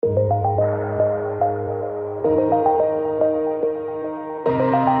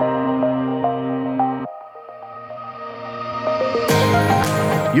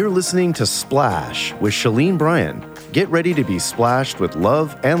listening to Splash with Shalene Bryan. Get ready to be splashed with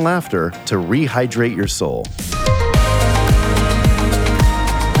love and laughter to rehydrate your soul.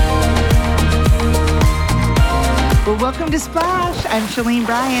 Well, welcome to Splash. I'm Shalene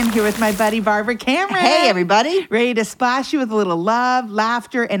Bryan here with my buddy Barbara Cameron. Hey, everybody. Ready to splash you with a little love,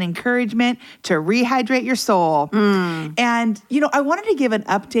 laughter, and encouragement to rehydrate your soul. And, I wanted to give an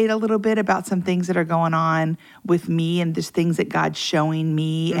update a little bit about some things that are going on with me and just things that God's showing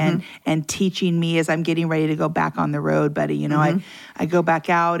me and teaching me as I'm getting ready to go back on the road, buddy. I go back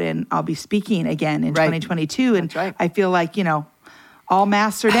out and I'll be speaking again in 2022. And I feel like, all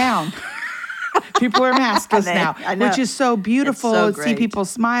masks are down. People are maskless now, which is so beautiful to see people's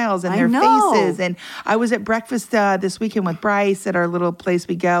smiles and their faces. And I was at breakfast this weekend with Bryce at our little place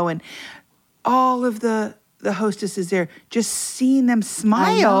we go, and all of the hostesses there, just seeing them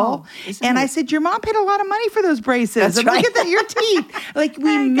smile. I said, your mom paid a lot of money for those braces. Look at that, your teeth. Like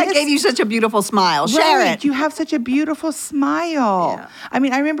I gave you such a beautiful smile. Share it. You have such a beautiful smile. Yeah. I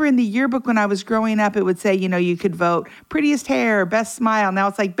mean, I remember in the yearbook when I was growing up, it would say, you could vote prettiest hair, best smile. Now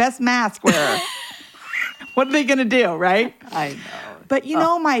it's like best mask wearer. What are they going to do, right? I know. But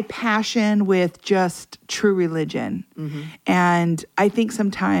my passion with just true religion. And I think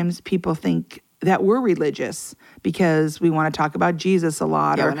sometimes people think that we're religious because we want to talk about Jesus a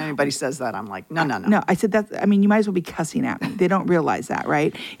lot. Yeah, when anybody says that, I'm like, no. No, I said that. I mean, you might as well be cussing at me. They don't realize that,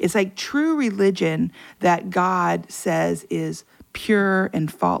 right? It's like true religion that God says is pure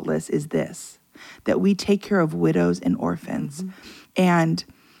and faultless is this, that we take care of widows and orphans. And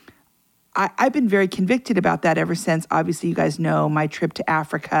I've been very convicted about that ever since, obviously, you guys know my trip to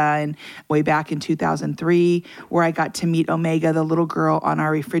Africa and way back in 2003, where I got to meet Omega, the little girl on our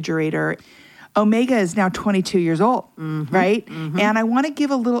refrigerator. Omega is now 22 years old, right? And I want to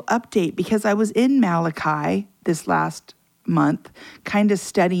give a little update because I was in Malachi this last month, kind of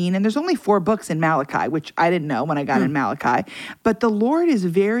studying, and there's only 4 books in Malachi, which I didn't know when I got in Malachi. But the Lord is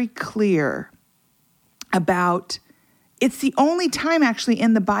very clear about, it's the only time actually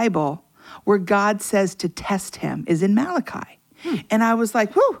in the Bible where God says to test him is in Malachi. And I was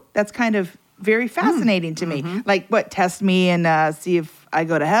like, whew, that's kind of very fascinating to me. Like, what, test me and see if I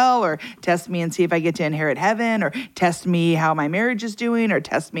go to hell, or test me and see if I get to inherit heaven, or test me how my marriage is doing, or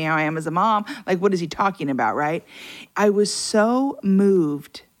test me how I am as a mom. Like, what is he talking about, right? I was so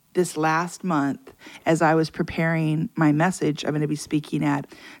moved this last month as I was preparing my message. I'm going to be speaking at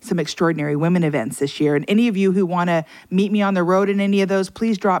some extraordinary women events this year. And any of you who want to meet me on the road in any of those,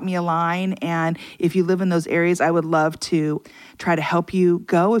 please drop me a line. And if you live in those areas, I would love to try to help you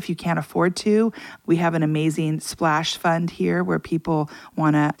go if you can't afford to. We have an amazing splash fund here where people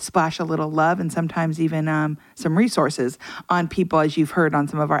want to splash a little love and sometimes even some resources on people, as you've heard on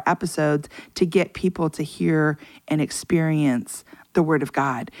some of our episodes, to get people to hear and experience the Word of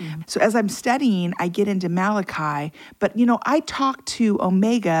God. So as I'm studying, I get into Malachi, but I talk to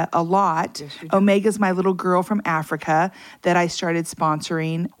Omega a lot. Yes, Omega's my little girl from Africa that I started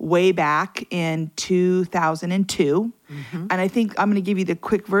sponsoring way back in 2002. And I think I'm going to give you the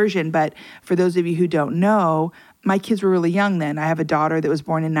quick version, but for those of you who don't know, my kids were really young then. I have a daughter that was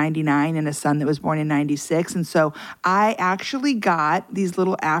born in 99 and a son that was born in 96. And so I actually got these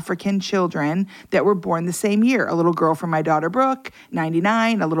little African children that were born the same year. A little girl from my daughter, Brooke,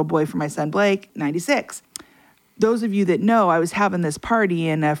 99, a little boy from my son, Blake, 96. Those of you that know, I was having this party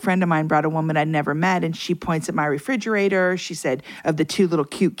and a friend of mine brought a woman I'd never met, and she points at my refrigerator. She said, of the 2 little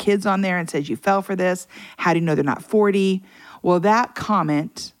cute kids on there, and says, you fell for this. How do you know they're not 40? Well, that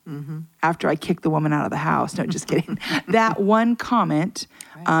comment, after I kicked the woman out of the house, no, just kidding. That one comment,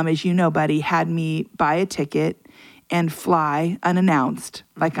 as you know, buddy, had me buy a ticket and fly unannounced,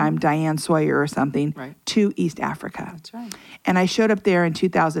 like I'm Diane Sawyer or something, to East Africa. That's right. And I showed up there in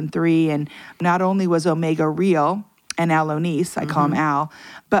 2003, and not only was Omega real, and Alonis, I call him Al,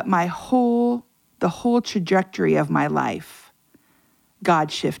 but the whole trajectory of my life,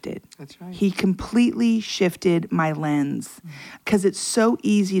 God shifted. That's right. He completely shifted my lens because it's so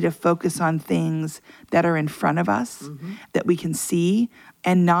easy to focus on things that are in front of us that we can see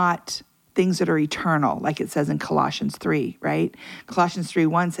and not things that are eternal, like it says in Colossians 3, right? Colossians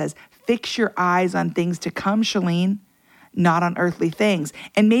 3:1 says, fix your eyes on things to come, Shalene, not on earthly things.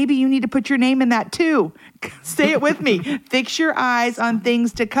 And maybe you need to put your name in that too. Say it with me. Fix your eyes on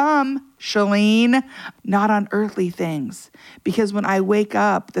things to come, Shalene, not on earthly things. Because when I wake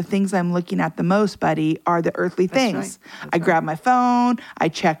up, the things I'm looking at the most, buddy, are the earthly things. I grab my phone, I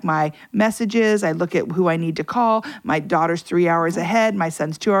check my messages, I look at who I need to call. My daughter's 3 hours ahead, my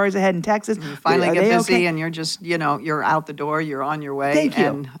son's 2 hours ahead in Texas. And you finally get busy and you're just, you're out the door, you're on your way. Thank you.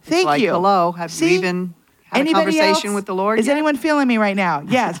 And it's like, hello, have you even Had a conversation else? with the Lord Is yet? anyone feeling me right now?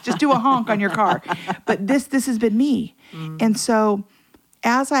 Yes, just do a honk on your car. But this has been me. And so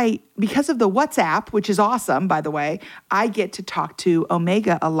because of the WhatsApp, which is awesome, by the way, I get to talk to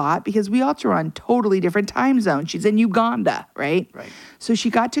Omega a lot because we also are on totally different time zones. She's in Uganda, right? Right. So she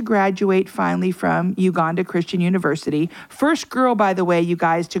got to graduate finally from Uganda Christian University. First girl, by the way, you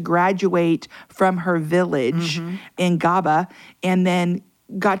guys, to graduate from her village in Gaba, and then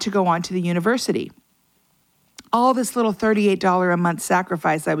got to go on to the university. All this little $38 a month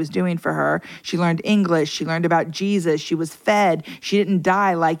sacrifice I was doing for her. She learned English. She learned about Jesus. She was fed. She didn't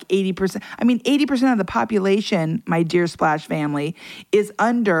die like 80%. I mean, 80% of the population, my dear Splash family, is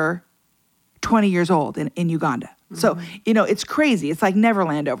under 20 years old in Uganda. So, it's crazy. It's like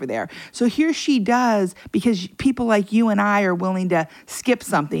Neverland over there. So here she does, because people like you and I are willing to skip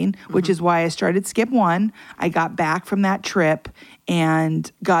something, which is why I started Skip One. I got back from that trip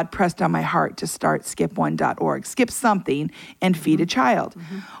and God pressed on my heart to start skip1.org. Skip something and feed a child.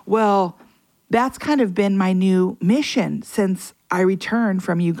 Well, that's kind of been my new mission since I returned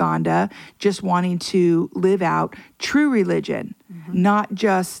from Uganda, just wanting to live out true religion, not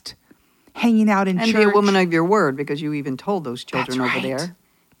just hanging out in church. And be a woman of your word, because you even told those children That's over right. there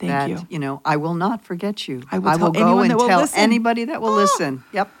Thank you. I will not forget you. I will tell go anyone and that will tell listen. anybody that will listen.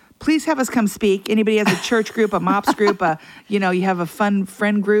 Yep. Please have us come speak. Anybody has a church group, a MOPS group, you have a fun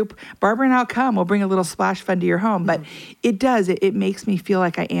friend group, Barbara and I'll come. We'll bring a little splash fun to your home. But it makes me feel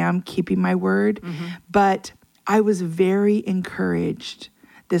like I am keeping my word. But I was very encouraged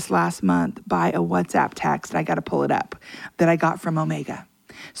this last month by a WhatsApp text, I got to pull it up, that I got from Omega.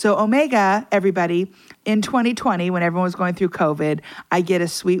 So Omega, everybody, in 2020, when everyone was going through COVID, I get a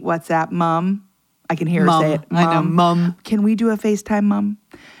sweet WhatsApp, Mom. I can hear her say it. I know, Mom. Can we do a FaceTime, Mom?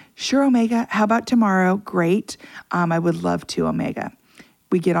 Sure, Omega. How about tomorrow? Great. I would love to, Omega.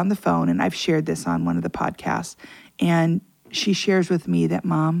 We get on the phone, and I've shared this on one of the podcasts, and she shares with me that,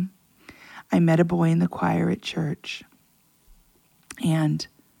 Mom, I met a boy in the choir at church, and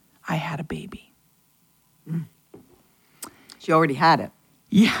I had a baby. She already had it.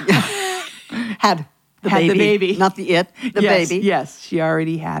 Yeah. Had the baby. Not the baby. Yes, she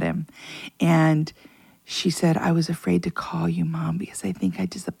already had him. And she said, I was afraid to call you, Mom, because I think I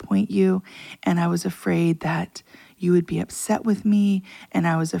disappoint you. And I was afraid that you would be upset with me. And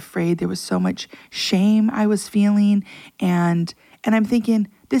I was afraid there was so much shame I was feeling. And I'm thinking,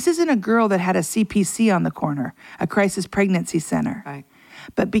 this isn't a girl that had a CPC on the corner, a crisis pregnancy center. Right.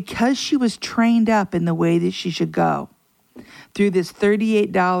 But because she was trained up in the way that she should go, through this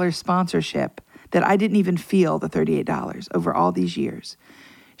 $38 sponsorship that I didn't even feel the $38 over all these years,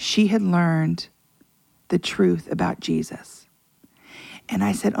 she had learned the truth about Jesus. And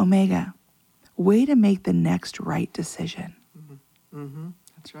I said, Omega, way to make the next right decision.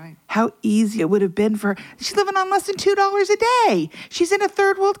 That's right. How easy it would have been for her. She's living on less than $2 a day. She's in a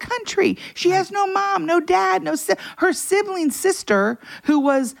third world country. She has no mom, no dad, her sibling sister, who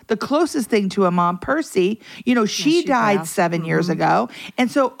was the closest thing to a mom, Percy, she died passed. 7 years ago. And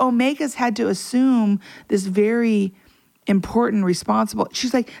so Omega's had to assume this very important, responsible.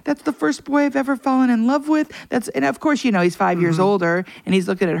 She's like, that's the first boy I've ever fallen in love with. And of course, he's 5 years older, and he's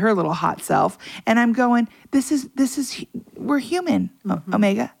looking at her little hot self. And I'm going, this is, we're human,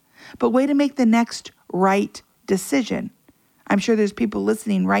 Omega. But way to make the next right decision. I'm sure there's people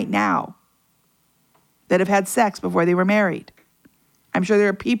listening right now that have had sex before they were married. I'm sure there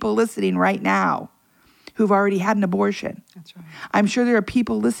are people listening right now who've already had an abortion. That's right. I'm sure there are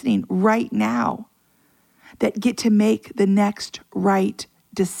people listening right now that get to make the next right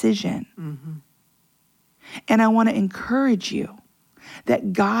decision. And I want to encourage you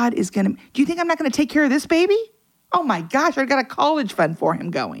that God is going to, do you think I'm not going to take care of this baby? Oh my gosh, I got a college fund for him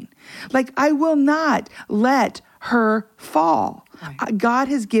going. Like, I will not let her fall. Right. God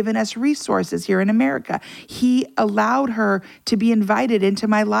has given us resources here in America. He allowed her to be invited into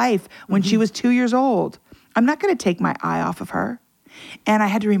my life when she was 2 years old. I'm not going to take my eye off of her. And I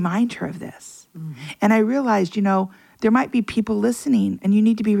had to remind her of this. And I realized, there might be people listening, and you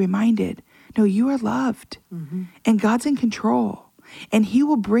need to be reminded, no, you are loved, and God's in control, and he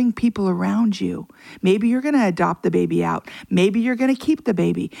will bring people around you. Maybe you're going to adopt the baby out. Maybe you're going to keep the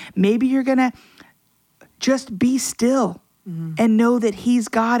baby. Maybe you're going to just be still and know that he's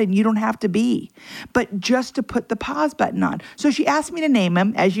God and you don't have to be, but just to put the pause button on. So she asked me to name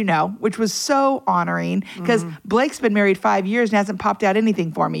him, as you know, which was so honoring, because Blake's been married 5 years and hasn't popped out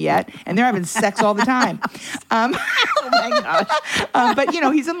anything for me yet, and they're having sex all the time. Oh my gosh. But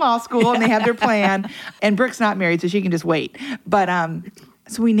he's in law school and they have their plan, and Brooke's not married, so she can just wait. But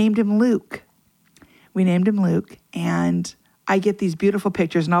so we named him Luke. And I get these beautiful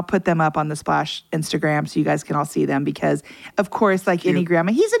pictures, and I'll put them up on the Splash Instagram so you guys can all see them because, of course, like any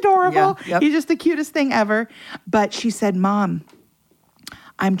grandma, he's adorable. Yeah, yep. He's just the cutest thing ever. But she said, Mom,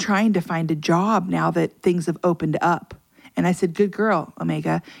 I'm trying to find a job now that things have opened up. And I said, good girl,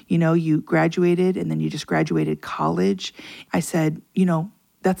 Omega. You graduated, and then you just graduated college. I said,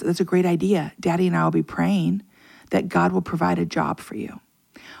 that's a great idea. Daddy and I will be praying that God will provide a job for you.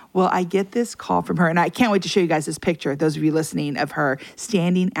 Well, I get this call from her, and I can't wait to show you guys this picture, those of you listening, of her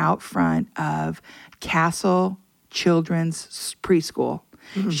standing out front of Castle Children's Preschool.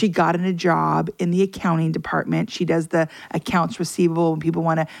 Mm-hmm. She got in a job in the accounting department. She does the accounts receivable when people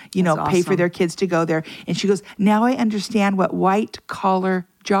want to, pay for their kids to go there. And she goes, now I understand what white collar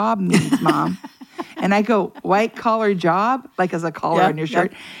job means, Mom. And I go, white collar job? Like as a collar on your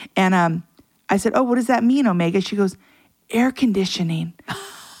shirt. And I said, oh, what does that mean, Omega? She goes, air conditioning.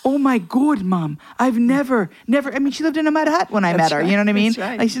 Oh my God, Mom. I've never, she lived in a mud hut when I met her. Right. You know what I mean?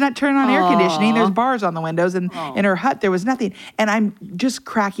 Right. Like she's not turning on air conditioning. There's bars on the windows, and in her hut there was nothing. And I'm just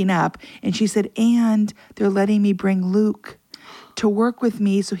cracking up. And she said, and they're letting me bring Luke to work with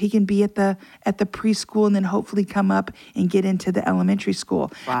me so he can be at the preschool and then hopefully come up and get into the elementary school.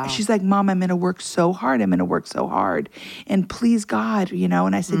 Wow. She's like, Mom, I'm going to work so hard. And please God,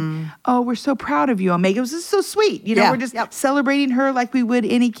 and I said, oh, we're so proud of you, Omega. It was just so sweet. We're just celebrating her like we would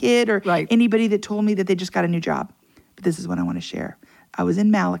any kid or anybody that told me that they just got a new job. But this is what I want to share. I was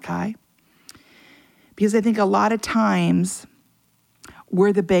in Malachi because I think a lot of times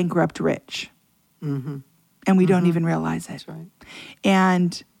we're the bankrupt rich. Mm-hmm. And we don't even realize it. That's right.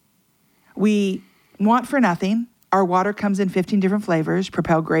 And we want for nothing. Our water comes in 15 different flavors: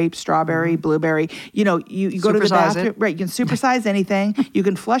 Propel grape, strawberry, blueberry. You go to the bathroom. Right. You can supersize anything. You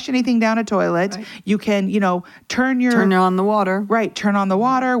can flush anything down a toilet. Right. You can, turn on the water. Right. Turn on the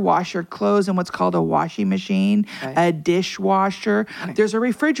water, wash your clothes in what's called a washing machine, a dishwasher. Right. There's a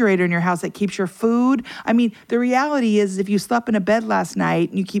refrigerator in your house that keeps your food. I mean, the reality is if you slept in a bed last night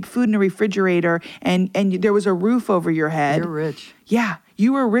and you keep food in a refrigerator and there was a roof over your head. You're rich. Yeah.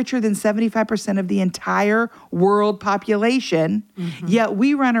 You are richer than 75% of the entire world population, yet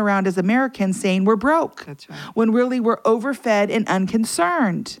we run around as Americans saying we're broke. That's right. When really we're overfed and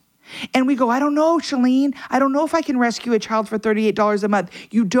unconcerned. And we go, I don't know, Shalene. I don't know if I can rescue a child for $38 a month.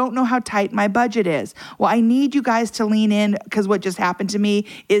 You don't know how tight my budget is. Well, I need you guys to lean in because what just happened to me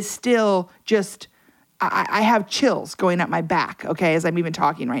is still just, I have chills going up my back, okay, as I'm even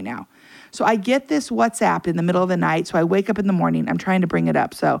talking right now. So I get this WhatsApp in the middle of the night. So I wake up in the morning. I'm trying to bring it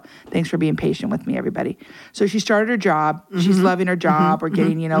up. So thanks for being patient with me, everybody. So she started her job. Mm-hmm. She's loving her job. We're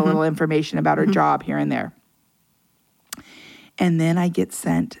getting, a little information about her job here and there. And then I get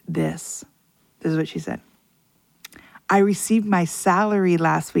sent this. This is what she said. I received my salary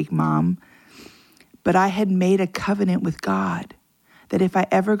last week, Mom, but I had made a covenant with God that if I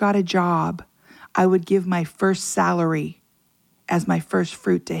ever got a job, I would give my first salary as my first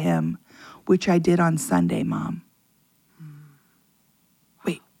fruit to him, which I did on Sunday, Mom.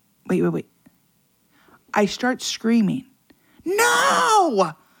 Wait. I start screaming.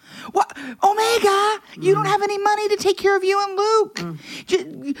 No! What? Omega, you don't have any money to take care of you and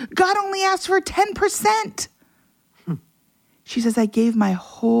Luke. God only asked for 10%. She says, I gave my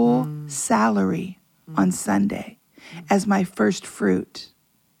whole salary on Sunday as my first fruit.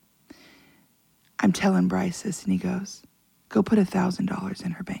 I'm telling Bryce this, and he goes, go put $1,000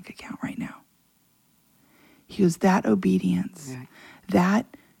 in her bank account right now. He goes, that obedience,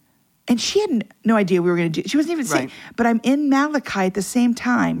 and she had no idea we were going to do. She wasn't even saying, but I'm in Malachi at the same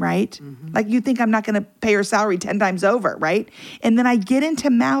time, right? Mm-hmm. Like you think I'm not going to pay her salary 10 times over, right? And then I get into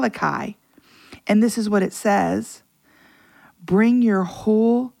Malachi, and this is what it says. Bring your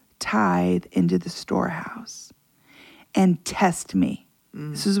whole tithe into the storehouse and test me.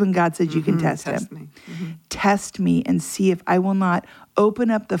 This is when God said you can test him. Me. Test me and see if I will not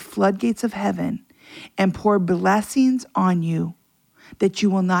open up the floodgates of heaven and pour blessings on you that you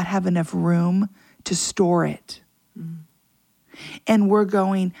will not have enough room to store it. And we're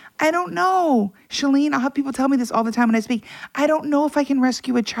going, I don't know. Shalene, I'll have people tell me this all the time when I speak. I don't know if I can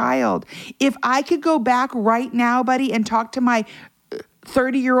rescue a child. If I could go back right now, buddy, and talk to my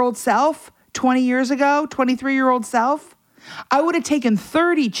 30-year-old self, 20 years ago, 23-year-old self, I would have taken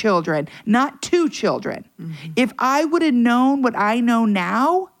 30 children, not 2 children. If I would have known what I know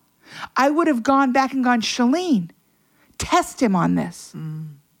now, I would have gone back and gone, Shalene, test him on this.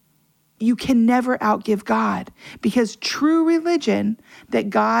 You can never outgive God, because true religion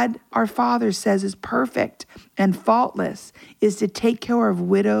that God, our Father, says is perfect and faultless is to take care of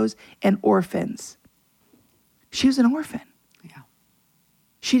widows and orphans. She was an orphan.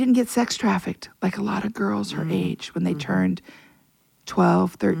 She didn't get sex trafficked like a lot of girls her age when they turned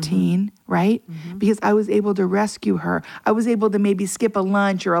 12, 13, right? Because I was able to rescue her. I was able to maybe skip a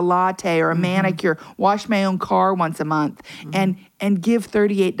lunch or a latte or a manicure, wash my own car once a month and give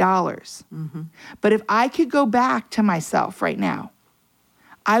 $38. But if I could go back to myself right now,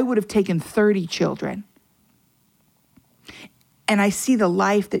 I would have taken 30 children. And I see the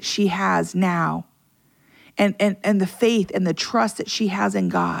life that she has now. And the faith and the trust that she has in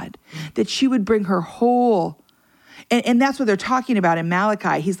God, that she would bring her whole, and that's what they're talking about in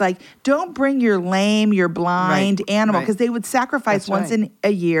Malachi. He's like, don't bring your lame, your blind animal, because they would sacrifice once in a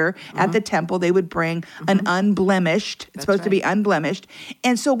year at the temple. They would bring an unblemished, it's supposed to be unblemished.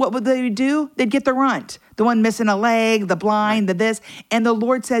 And so what would they do? They'd get the runt, the one missing a leg, the blind, the this. And the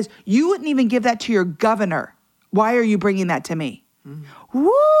Lord says, you wouldn't even give that to your governor. Why are you bringing that to me?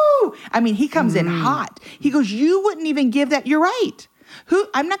 Woo! I mean, he comes in hot. He goes, you wouldn't even give that. You're right.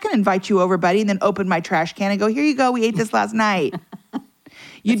 I'm not going to invite you over, buddy, and then open my trash can and go, here you go. We ate this last night.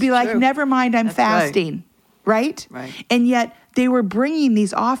 You'd be like, never mind, I'm fasting. Right? And yet they were bringing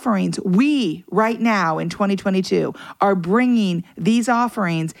these offerings. We, right now in 2022, are bringing these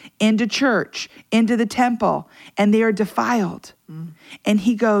offerings into church, into the temple, and they are defiled. And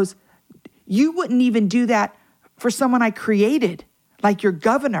he goes, you wouldn't even do that for someone I created, like your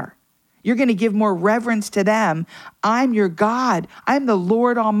governor. You're going to give more reverence to them. I'm your God. I'm the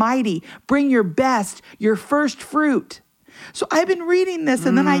Lord Almighty. Bring your best, your first fruit. So I've been reading this,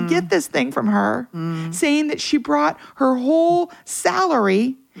 and then I get this thing from her saying that she brought her whole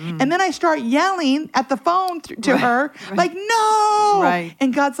salary, and then I start yelling at the phone to her, like, no!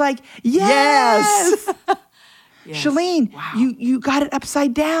 And God's like, yes! Shalene, you got it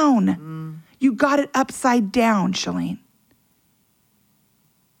upside down. You got it upside down, Shalene.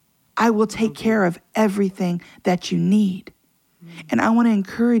 I will take care of everything that you need. And I want to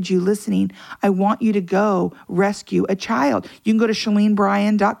encourage you listening. I want you to go rescue a child. You can go to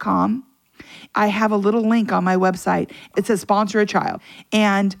ShaleneBryan.com. I have a little link on my website. It says sponsor a child.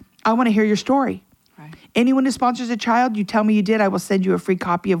 And I want to hear your story. Anyone who sponsors a child, you tell me you did, I will send you a free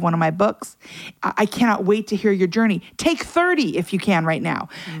copy of one of my books. I cannot wait to hear your journey. Take 30 if you can right now.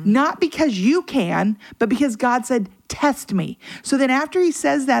 Not because you can, but because God said, test me. So then after he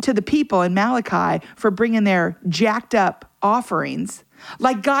says that to the people in Malachi for bringing their jacked up offerings,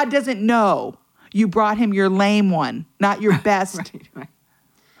 like God doesn't know you brought him your lame one, not your best.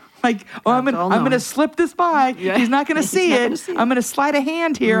 Like, oh, I'm gonna slip this by. He's not gonna see it. I'm gonna slide a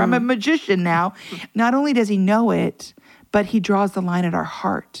hand here. I'm a magician now. Not only does he know it, but he draws the line at our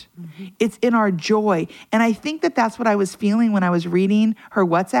heart. It's in our joy. And I think that that's what I was feeling when I was reading her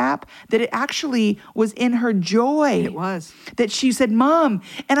WhatsApp, that it actually was in her joy. It was. That she said, Mom,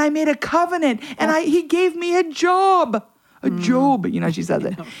 and I made a covenant, and he gave me a job. A job, she says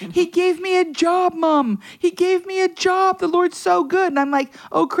it. He gave me a job, Mom. He gave me a job. The Lord's so good. And I'm like,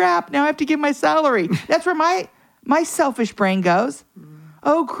 oh crap, now I have to give my salary. That's where my selfish brain goes.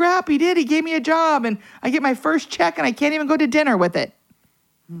 Oh crap, he did. He gave me a job and I get my first check and I can't even go to dinner with it.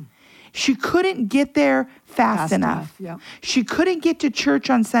 She couldn't get there fast enough. She couldn't get to church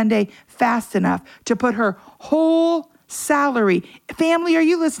on Sunday fast enough to put her whole salary. Family, are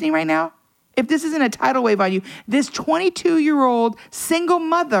you listening right now? If this isn't a tidal wave on you, this 22-year-old single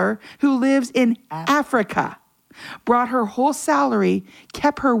mother who lives in Africa brought her whole salary,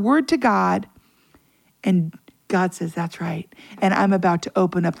 kept her word to God, and God says, that's right. And I'm about to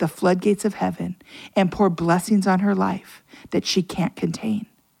open up the floodgates of heaven and pour blessings on her life that she can't contain.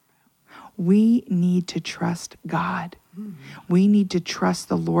 We need to trust God. We need to trust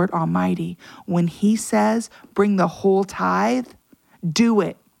the Lord Almighty. When he says, bring the whole tithe, do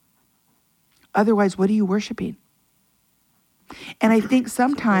it. Otherwise, what are you worshiping? And I think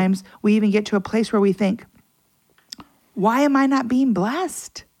sometimes we even get to a place where we think, why am I not being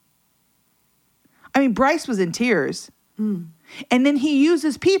blessed? I mean, Bryce was in tears. And then he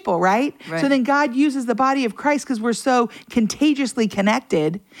uses people, right? So then God uses the body of Christ because we're so contagiously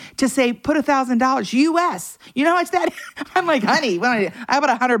connected to say, put $1,000 US. You know how much that? I'm like, honey, how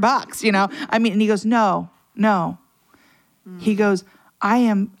about $100? I mean, and he goes, no. He goes, I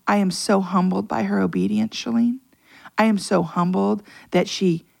am so humbled by her obedience, Shalene. I am so humbled that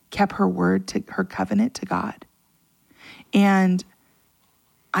she kept her word to her covenant to God. And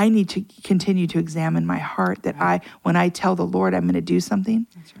I need to continue to examine my heart that when I tell the Lord I'm going to do something,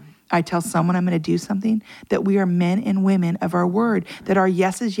 I tell someone I'm going to do something, that we are men and women of our word, that our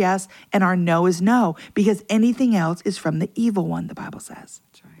yes is yes and our no is no, because anything else is from the evil one, the Bible says.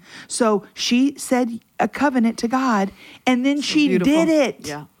 So she said a covenant to God, and then she did it.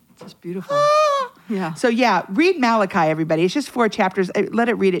 Yeah, just beautiful. Yeah. So read Malachi, everybody. It's just 4 chapters. Let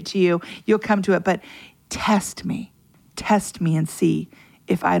it read it to you. You'll come to it. But test me and see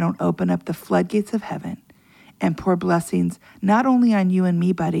if I don't open up the floodgates of heaven and pour blessings not only on you and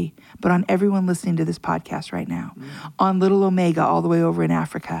me, buddy, but on everyone listening to this podcast right now, on little Omega all the way over in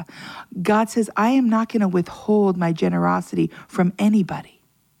Africa. God says, I am not going to withhold my generosity from anybody.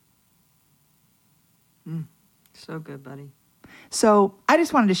 So good, buddy. So I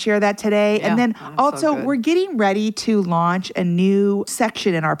just wanted to share that today. Yeah, and then also so we're getting ready to launch a new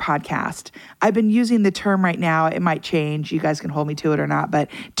section in our podcast. I've been using the term right now. It might change. You guys can hold me to it or not, but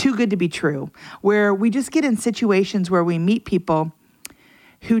too good to be true, where we just get in situations where we meet people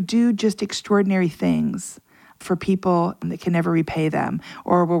who do just extraordinary things for people that can never repay them.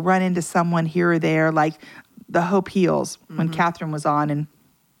 Or we'll run into someone here or there, like the Hope Heals when Catherine was on, and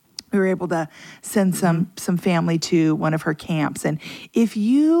we were able to send some family to one of her camps. And if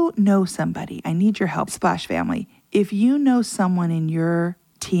you know somebody, I need your help, Splash family. If you know someone in your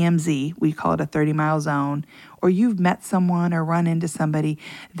TMZ, we call it a 30-mile zone, or you've met someone or run into somebody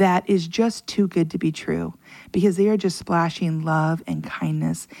that is just too good to be true because they are just splashing love and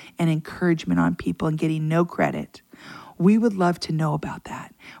kindness and encouragement on people and getting no credit, we would love to know about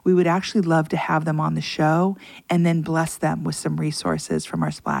that. We would actually love to have them on the show and then bless them with some resources from our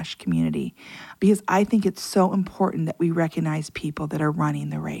Splash community, because I think it's so important that we recognize people that are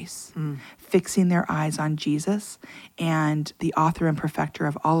running the race, fixing their eyes on Jesus and the author and perfecter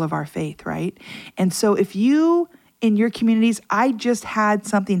of all of our faith, right? And so if you, in your communities, I just had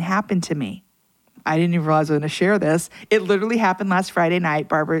something happen to me. I didn't even realize I was going to share this. It literally happened last Friday night.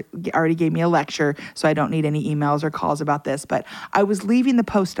 Barbara already gave me a lecture, so I don't need any emails or calls about this. But I was leaving the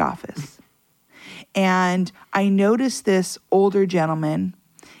post office, and I noticed this older gentleman.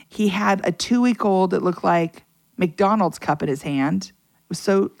 He had a 2-week-old that looked like McDonald's cup in his hand. It was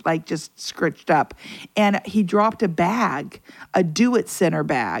so, just scritched up. And he dropped a bag, a Do It Center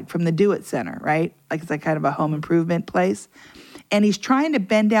bag from the Do It Center, right? It's kind of a home improvement place. And he's trying to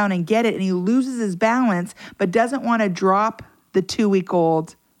bend down and get it, and he loses his balance, but doesn't want to drop the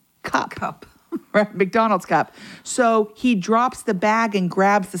 2-week-old cup. Right, McDonald's cup. So he drops the bag and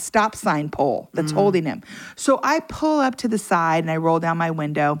grabs the stop sign pole that's holding him. So I pull up to the side, and I roll down my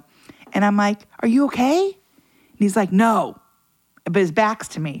window, and I'm like, "Are you okay?" And he's like, "No," but his back's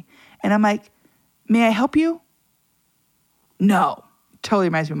to me. And I'm like, "May I help you?" "No." Totally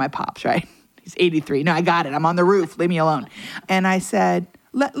reminds me of my pops, right? He's 83. "No, I got it. I'm on the roof. Leave me alone." And I said,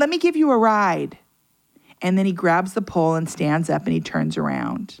 let me give you a ride. And then he grabs the pole and stands up, and he turns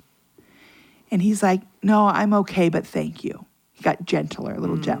around. And he's like, "No, I'm okay, but thank you." He got gentler, a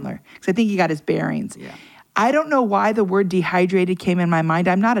little gentler, because I think he got his bearings. Yeah. I don't know why the word dehydrated came in my mind.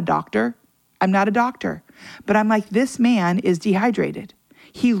 I'm not a doctor. But I'm like, this man is dehydrated.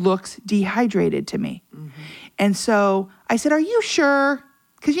 He looks dehydrated to me. And so I said, "Are you sure?"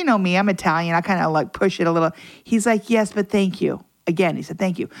 Because you know me, I'm Italian. I kind of push it a little. He's like, "Yes, but thank you." Again, he said,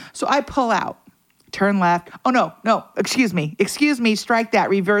 "Thank you." So I pull out, turn left. "Oh, no, excuse me, strike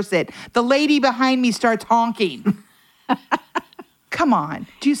that, reverse it." The lady behind me starts honking. Come on.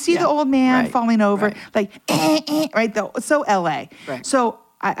 Do you see the old man falling over? Right. Right? So LA. Right. So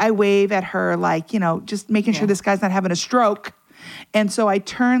I wave at her just making sure this guy's not having a stroke. And so I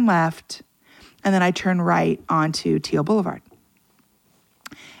turn left, and then I turn right onto Teal Boulevard.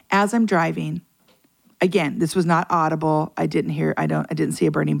 As I'm driving, again, this was not audible. I didn't see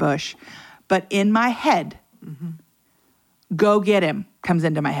a burning bush. But in my head, "Go get him," comes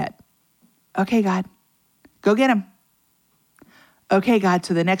into my head. Okay, God, go get him. Okay, God.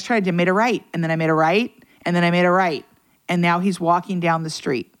 So the next turn I made a right, and then I made a right, and then I made a right. And now he's walking down the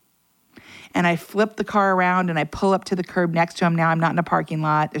street. And I flip the car around, and I pull up to the curb next to him. Now I'm not in a parking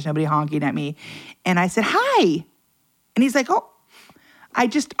lot. There's nobody honking at me. And I said, "Hi." And he's like, "Oh, I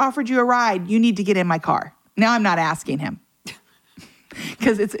just offered you a ride. You need to get in my car." Now I'm not asking him.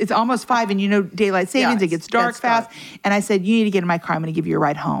 Because it's almost 5, and daylight savings, it gets dark fast. And I said, "You need to get in my car. I'm going to give you a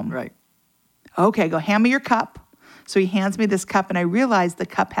ride home." Right. "Okay, go hand me your cup." So he hands me this cup, and I realized the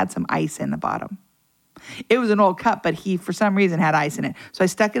cup had some ice in the bottom. It was an old cup, but he, for some reason, had ice in it. So I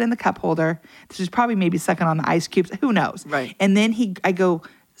stuck it in the cup holder. This was probably maybe sucking on the ice cubes. Who knows? Right. And then I go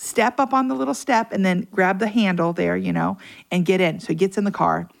step up on the little step and then grab the handle there, and get in. So he gets in the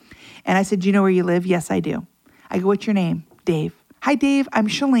car. And I said, "Do you know where you live?" "Yes, I do." I go, "What's your name?" "Dave." "Hi, Dave. I'm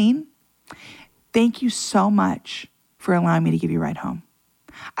Shalene. Thank you so much for allowing me to give you a ride home.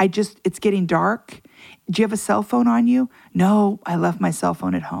 It's getting dark. Do you have a cell phone on you?" "No, I left my cell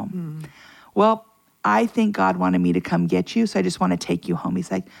phone at home." "Well, I think God wanted me to come get you, so I just want to take you home."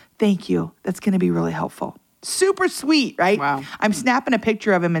 He's like, "Thank you. That's going to be really helpful." Super sweet, right? Wow. I'm snapping a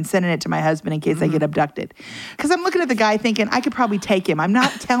picture of him and sending it to my husband in case I get abducted. Because I'm looking at the guy thinking, I could probably take him. I'm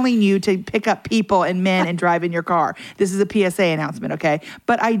not telling you to pick up people and men and drive in your car. This is a PSA announcement, okay?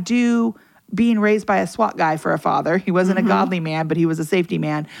 But I do, being raised by a SWAT guy for a father, he wasn't a godly man, but he was a safety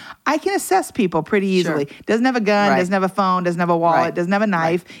man. I can assess people pretty easily. Sure. Doesn't have a gun, Right. doesn't have a phone, doesn't have a wallet, Right. doesn't have a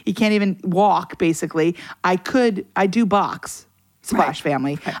knife. He can't even walk, basically. I do box, Splash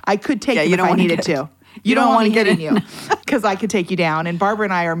family. I could take him you if don't I wanna needed get to. it. You don't want to get in hit you because I could take you down. And Barbara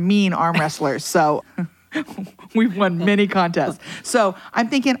and I are mean arm wrestlers. So we've won many contests. So I'm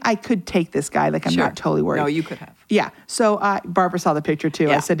thinking I could take this guy. Like I'm Sure. not totally worried. No, you could have. Yeah. So Barbara saw the picture too.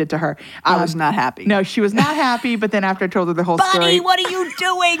 I Yeah. sent it to her. I was not happy. No, she was not happy. But then after I told her the whole story. Buddy, what are you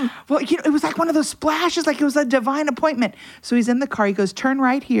doing? Well, it was like one of those splashes, like it was a divine appointment. So he's in the car. He goes, turn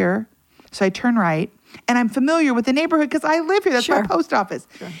right here. So I turn right. And I'm familiar with the neighborhood because I live here. That's my Sure. post office.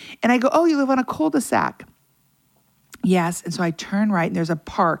 And I go, oh, you live on a cul-de-sac. Yes. And so I turn right and there's a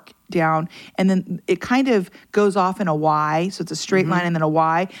park down. And then it kind of goes off in a Y. So it's a straight line and then a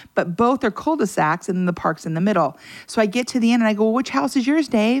Y. But both are cul-de-sacs and then the park's in the middle. So I get to the end and I go, well, which house is yours,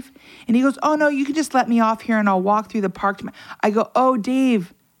 Dave? And he goes, oh, no, you can just let me off here and I'll walk through the park. I go, oh,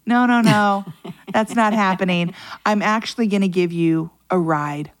 Dave, no. That's not happening. I'm actually going to give you a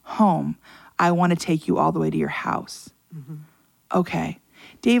ride home. I want to take you all the way to your house. Okay.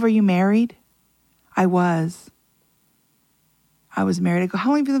 Dave, are you married? I was married. I go,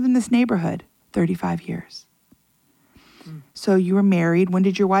 how long have you lived in this neighborhood? 35 years. So you were married. When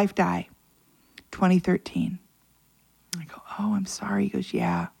did your wife die? 2013. I go, oh, I'm sorry. He goes,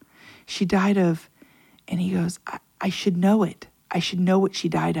 yeah. She died of, and he goes, I should know it. I should know what she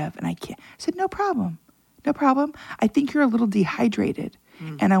died of, and I can't. I said, no problem. I think you're a little dehydrated,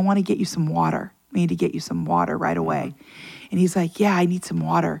 and I want to get you some water. I need to get you some water right away. And he's like, yeah, I need some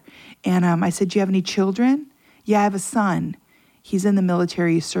water. And I said, do you have any children? Yeah, I have a son. He's in the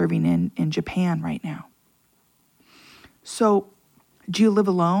military serving in Japan right now. So do you live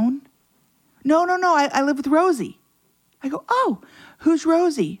alone? No. I live with Rosie. I go, oh, who's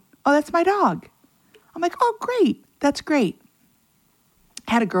Rosie? Oh, that's my dog. I'm like, oh, great. That's great.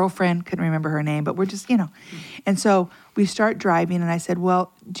 Had a girlfriend, couldn't remember her name, but we're just, And so we start driving and I said,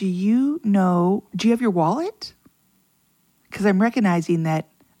 well, do you have your wallet? Because I'm recognizing that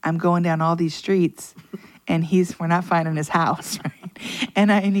I'm going down all these streets and we're not finding his house, right?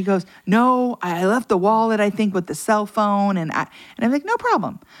 And he goes, no, I left the wallet, I think, with the cell phone. And I'm like, no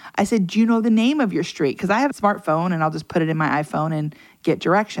problem. I said, do you know the name of your street? Because I have a smartphone and I'll just put it in my iPhone and get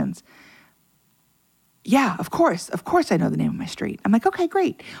directions. Yeah, of course I know the name of my street. I'm like, okay,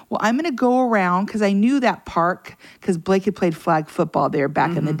 great. Well, I'm going to go around because I knew that park because Blake had played flag football there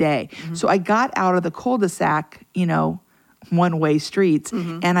back in the day. So I got out of the cul-de-sac, one-way streets,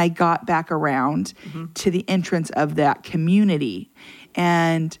 and I got back around to the entrance of that community.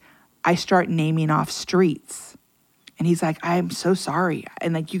 And I start naming off streets. And he's like, I'm so sorry.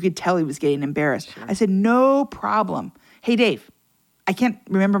 And you could tell he was getting embarrassed. Sure. I said, no problem. Hey, Dave. I can't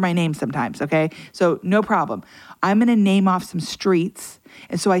remember my name sometimes, okay? So no problem. I'm going to name off some streets.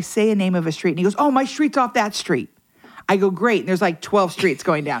 And so I say a name of a street, and he goes, oh, my street's off that street. I go, great. And there's like 12 streets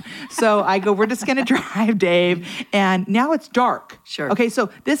going down. So I go, we're just going to drive, Dave. And now it's dark. Sure. Okay,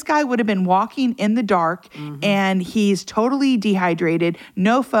 so this guy would have been walking in the dark, and he's totally dehydrated,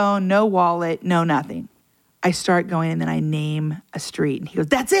 no phone, no wallet, no nothing. I start going, and then I name a street. And he goes,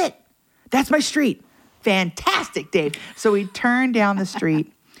 that's it. That's my street. Fantastic, Dave. So we turn down the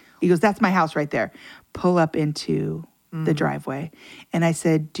street. He goes, that's my house right there. Pull up into the driveway. And I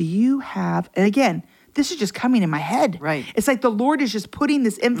said, do you have, and again, this is just coming in my head. Right. It's like the Lord is just putting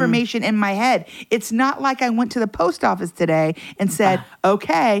this information in my head. It's not like I went to the post office today and said,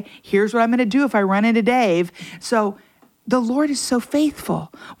 okay, here's what I'm going to do if I run into Dave. So the Lord is so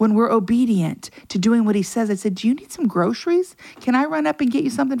faithful when we're obedient to doing what he says. I said, do you need some groceries? Can I run up and get you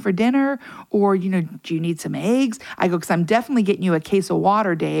something for dinner? Or, do you need some eggs? I go, because I'm definitely getting you a case of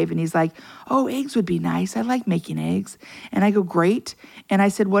water, Dave. And he's like, oh, eggs would be nice. I like making eggs. And I go, great. And I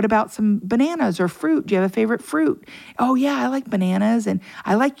said, what about some bananas or fruit? Do you have a favorite fruit? Oh, yeah, I like bananas and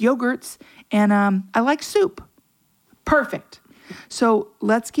I like yogurts and I like soup. Perfect. So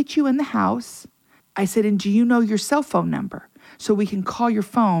let's get you in the house. I said, and do you know your cell phone number? So we can call your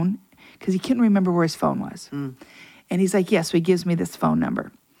phone, because he couldn't remember where his phone was. And he's like, yes, so he gives me this phone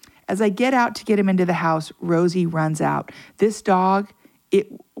number. As I get out to get him into the house, Rosie runs out. This dog It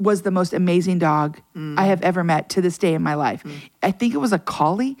was the most amazing dog I have ever met to this day in my life. I think it was a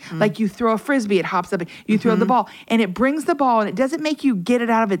collie. Like you throw a Frisbee, it hops up, you throw the ball, and it brings the ball, and it doesn't make you get it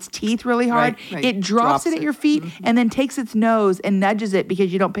out of its teeth really hard. Right. It drops it at your feet and then takes its nose and nudges it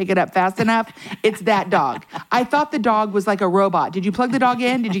because you don't pick it up fast enough. It's that dog. I thought the dog was like a robot. Did you plug the dog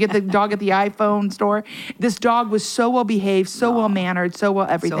in? Did you get the dog at the iPhone store? This dog was so well behaved, so well mannered, so well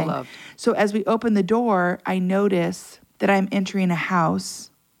everything. loved. So as we open the door, I notice that I'm entering a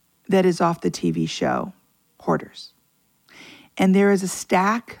house that is off the TV show, Hoarders. And there is a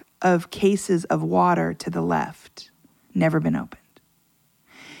stack of cases of water to the left, never been opened.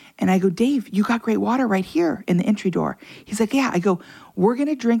 And I go, Dave, you got great water right here in the entry door. He's like, yeah. I go, we're going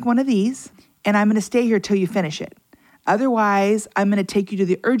to drink one of these, and I'm going to stay here till you finish it. Otherwise, I'm going to take you to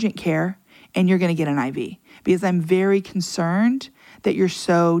the urgent care, and you're going to get an IV because I'm very concerned that you're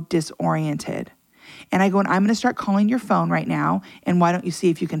so disoriented. And I go, and I'm going to start calling your phone right now, and why don't you see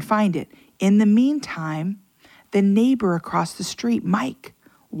if you can find it? In the meantime, the neighbor across the street, Mike,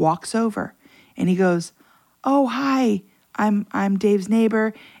 walks over, and he goes, oh, hi, I'm Dave's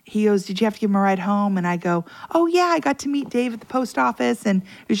neighbor. He goes, did you have to give him a ride home? And I go, oh, yeah, I got to meet Dave at the post office, and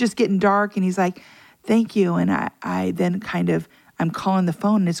it was just getting dark. And he's like, thank you. And I then I'm calling the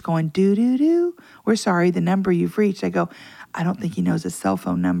phone, and it's going, do. We're sorry, the number you've reached. I go, I don't think he knows his cell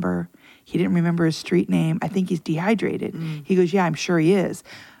phone number. He didn't remember his street name. I think he's dehydrated. He goes, yeah, I'm sure he is.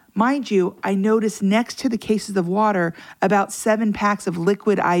 Mind you, I noticed next to the cases of water about 7 packs of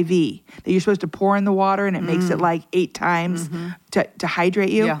liquid IV that you're supposed to pour in the water, and it makes it like 8 times to hydrate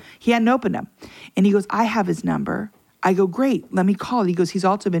you. Yeah. He hadn't opened them. And he goes, I have his number. I go, great, let me call. He goes, he's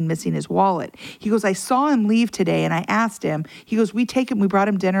also been missing his wallet. He goes, I saw him leave today, and I asked him. He goes, we brought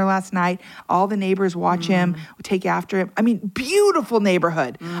him dinner last night. All the neighbors watch him, we take after him. I mean, beautiful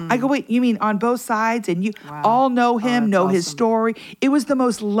neighborhood. I go, wait, you mean on both sides? And you all know him, know his story. It was the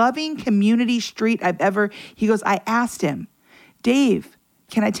most loving community street I've ever. He goes, I asked him, Dave,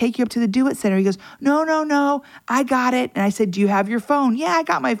 can I take you up to the Do It Center? He goes, no, I got it. And I said, do you have your phone? Yeah, I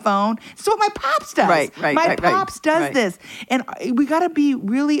got my phone. It's what my pops does. My pops does this. And we got to be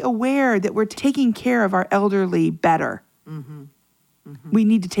really aware that we're taking care of our elderly better. We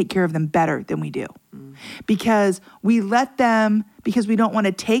need to take care of them better than we do. Because we let them, because we don't want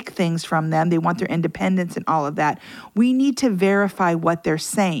to take things from them. They want their independence and all of that. We need to verify what they're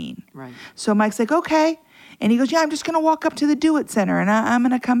saying. Right. So Mike's like, okay. And he goes, yeah, I'm just going to walk up to the Do It Center, and I'm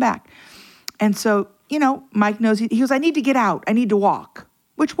going to come back. And so, Mike knows, he goes, I need to get out. I need to walk,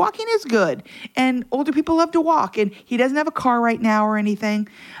 which walking is good. And older people love to walk. And he doesn't have a car right now or anything.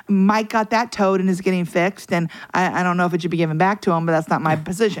 Mike got that towed and is getting fixed. And I don't know if it should be given back to him, but that's not my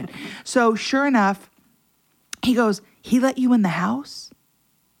position. So sure enough, he goes, he let you in the house?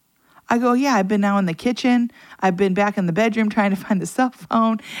 I go, yeah, I've been now in the kitchen. I've been back in the bedroom trying to find the cell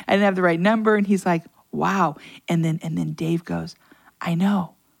phone. I didn't have the right number. And he's like, wow. And then Dave goes, I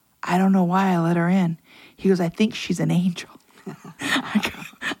know. I don't know why I let her in. He goes, I think she's an angel.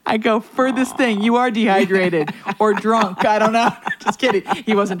 I go, furthest thing, you are dehydrated or drunk. I don't know. Just kidding.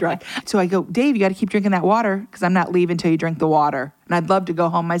 He wasn't drunk. So I go, Dave, you got to keep drinking that water because I'm not leaving until you drink the water. And I'd love to go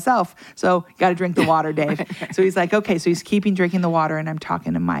home myself. So got to drink the water, Dave. Right. So he's like, okay. So he's keeping drinking the water, and I'm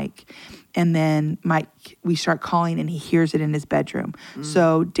talking to Mike. And then Mike, we start calling, and he hears it in his bedroom.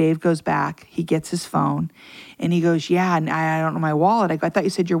 So Dave goes back, he gets his phone, and he goes, yeah, and I don't know my wallet. I go, I thought you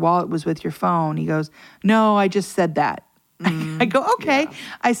said your wallet was with your phone. He goes, no, I just said that. I go, okay. Yeah.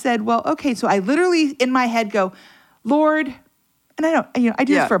 I said, well, okay. So I literally in my head go, Lord, and I don't, I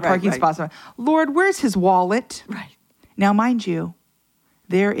do this for a parking spot. Lord, where's his wallet? Right. Now, mind you,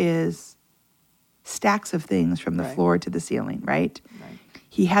 there is stacks of things from the floor to the ceiling, right?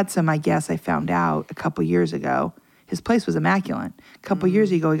 He had some, I guess I found out a couple years ago. His place was immaculate. A couple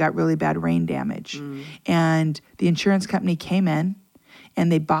years ago, he got really bad rain damage. And the insurance company came in,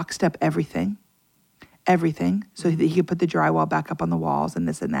 and they boxed up everything, so that he could put the drywall back up on the walls and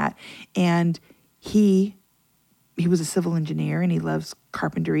this and that. And he was a civil engineer, and he loves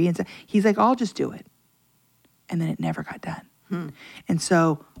carpentry. And so he's like, I'll just do it. And then it never got done. And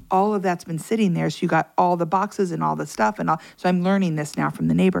so all of that's been sitting there. So you got all the boxes and all the stuff and all. So I'm learning this now from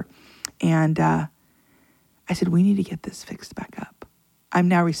the neighbor. And I said, we need to get this fixed back up. I'm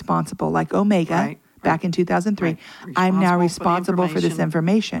now responsible, like Omega back in 2003. I'm now responsible for this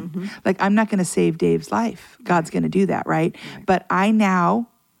information. Like, I'm not going to save Dave's life. God's going to do that, right? But I now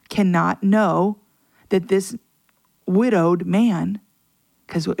cannot know that this widowed man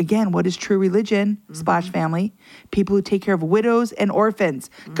Because again, what is true religion, Splash family? People who take care of widows and orphans.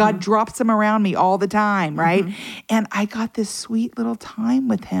 God drops them around me all the time, right? And I got this sweet little time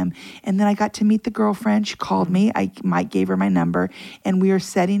with him. And then I got to meet the girlfriend. She called me. Mike gave her my number. And we are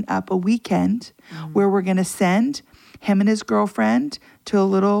setting up a weekend where we're going to send him and his girlfriend to a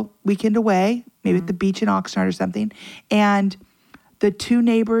little weekend away, maybe at the beach in Oxnard or something. And the two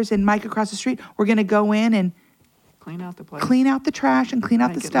neighbors and Mike across the street, we're going to go in and clean out the place. Clean out the trash and clean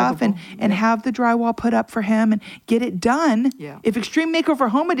out the stuff and have the drywall put up for him and get it done. Yeah. If Extreme Makeover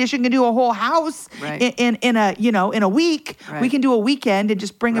Home Edition can do a whole house in a week, we can do a weekend and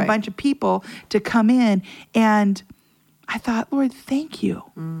just bring a bunch of people to come in. And I thought, Lord, thank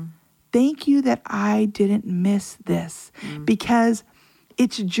you. Thank you that I didn't miss this because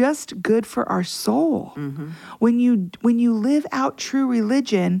it's just good for our soul. When you live out true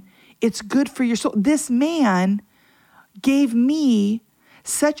religion, it's good for your soul. This man gave me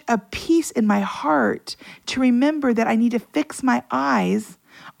such a peace in my heart to remember that I need to fix my eyes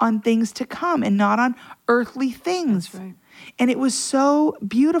on things to come and not on earthly things. That's right. And it was so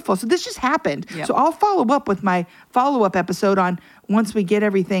beautiful. So this just happened. Yep. So I'll follow up with my follow-up episode on once we get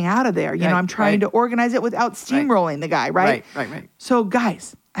everything out of there. You know, I'm trying to organize it without steamrolling the guy, right? Right. So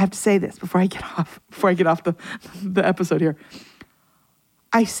guys, I have to say this before I get off the episode here.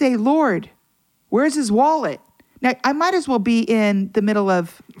 I say, Lord, where's his wallet? Now, I might as well be in the middle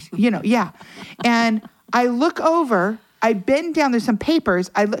of, And I look over, I bend down, there's some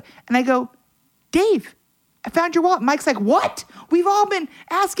papers, and I go, Dave, I found your wallet. Mike's like, what? We've all been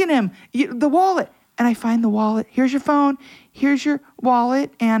asking him, the wallet. And I find the wallet. Here's your phone. Here's your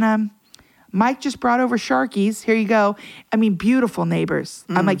wallet. And Mike just brought over Sharkies. Here you go. I mean, beautiful neighbors.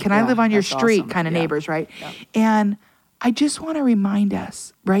 I'm like, can I live on your street kind of neighbors, right? Yeah. And I just want to remind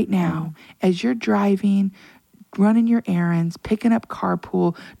us right now, as you're driving, running your errands, picking up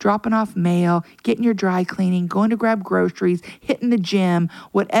carpool, dropping off mail, getting your dry cleaning, going to grab groceries, hitting the gym,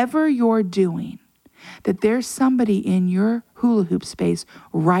 whatever you're doing, that there's somebody in your hula hoop space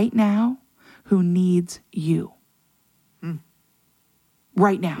right now who needs you.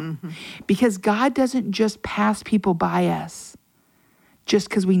 Right now. Because God doesn't just pass people by us just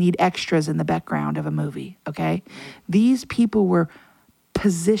because we need extras in the background of a movie, okay? These people were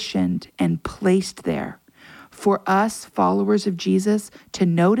positioned and placed there for us, followers of Jesus, to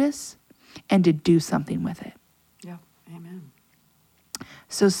notice and to do something with it. Yeah, amen.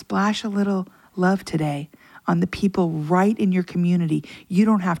 So splash a little love today on the people right in your community. You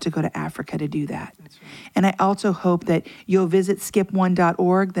don't have to go to Africa to do that. That's right. And I also hope that you'll visit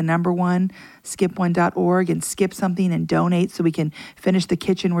skip1.org, the number one, skip1.org, and skip something and donate so we can finish the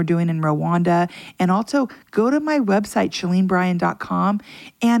kitchen we're doing in Rwanda. And also go to my website, ShaleneBryan.com,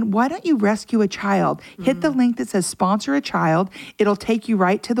 and why don't you rescue a child? Hit the link that says sponsor a child. It'll take you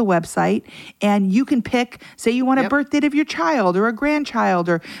right to the website, and you can pick, say you want a birth date of your child or a grandchild,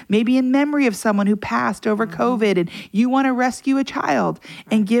 or maybe in memory of someone who passed over COVID, and you want to rescue a child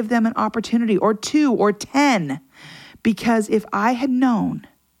and give them an opportunity, or 2 or 10. Because if I had known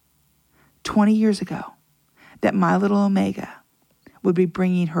 20 years ago that My Little Omega would be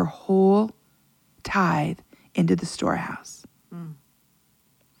bringing her whole tithe into the storehouse,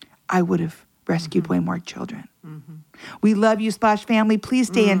 I would have rescued way more children. We love you, Splash family. Please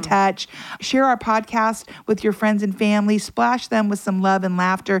stay in touch. Share our podcast with your friends and family. Splash them with some love and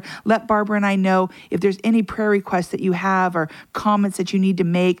laughter. Let Barbara and I know if there's any prayer requests that you have or comments that you need to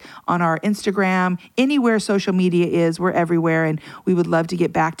make on our Instagram. Anywhere social media is, we're everywhere, and we would love to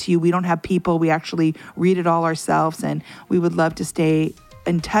get back to you. We don't have people. We actually read it all ourselves, and we would love to stay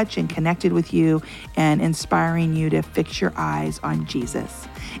in touch and connected with you and inspiring you to fix your eyes on Jesus.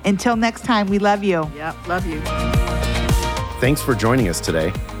 Until next time, we love you. Yep, love you. Thanks for joining us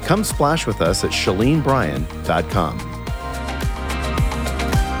today. Come splash with us at ShaleneBryan.com.